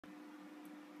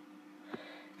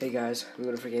Hey guys, I'm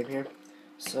going for game here.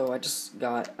 So I just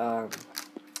got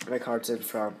my cards in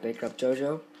from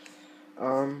bankruptjojo.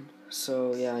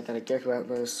 So yeah, I got a Garrick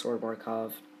Relentless, Sword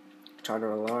Markov,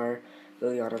 Chana Rolar,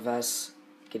 Liliana Vess,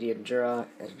 Gideon Jura,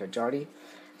 and Najani.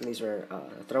 And these are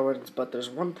throw-ins, but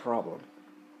there's one problem.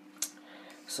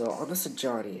 So on this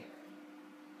Ajani,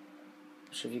 I'm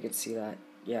sure if you can see that,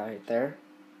 yeah, right there,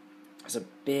 there's a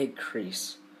big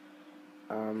crease.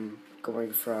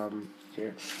 Going from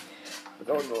here, we're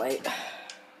going to the light.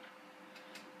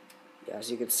 Yeah, as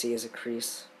you can see, is a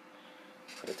crease.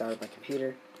 Put it down on my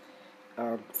computer.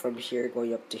 From here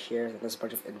going up to here, and there's a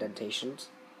bunch of indentations.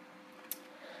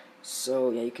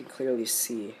 So yeah, you can clearly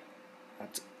see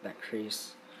that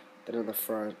crease. Then on the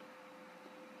front,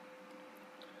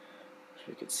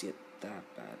 you can see it that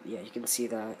bad. Yeah, you can see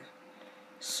that.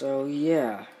 So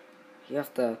yeah, you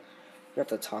have to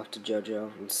talk to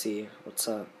JoJo and see what's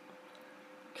up,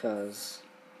 cause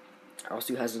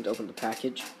also hasn't opened the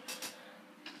package.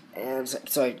 And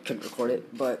so I couldn't record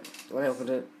it, but when I opened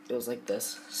it, it was like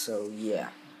this. So yeah,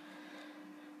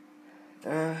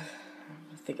 I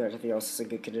think everything else is in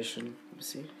good condition. Let me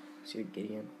see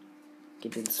Gideon.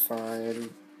 Gideon's fine.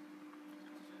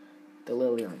 The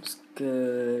Liliana's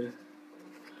good.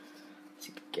 Let's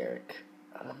see the Garrick.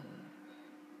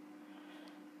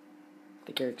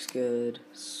 The Garrick's good.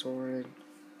 Soren.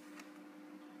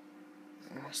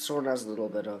 Soren has a little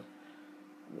bit of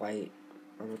white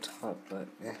on the top, but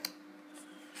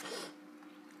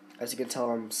as you can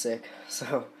tell, I'm sick,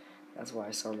 so that's why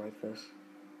I sound like this.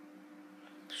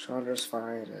 Chandra's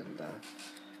fine, and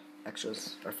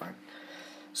extras are fine.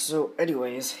 So,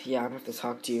 anyways, yeah, I'm gonna have to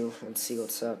talk to you and see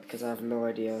what's up, because I have no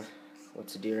idea what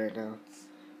to do right now.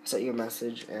 I sent you a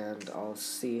message, and I'll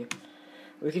see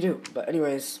what we can do. But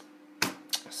anyways,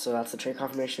 so that's the trade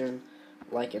confirmation.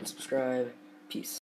 Like and subscribe. Peace.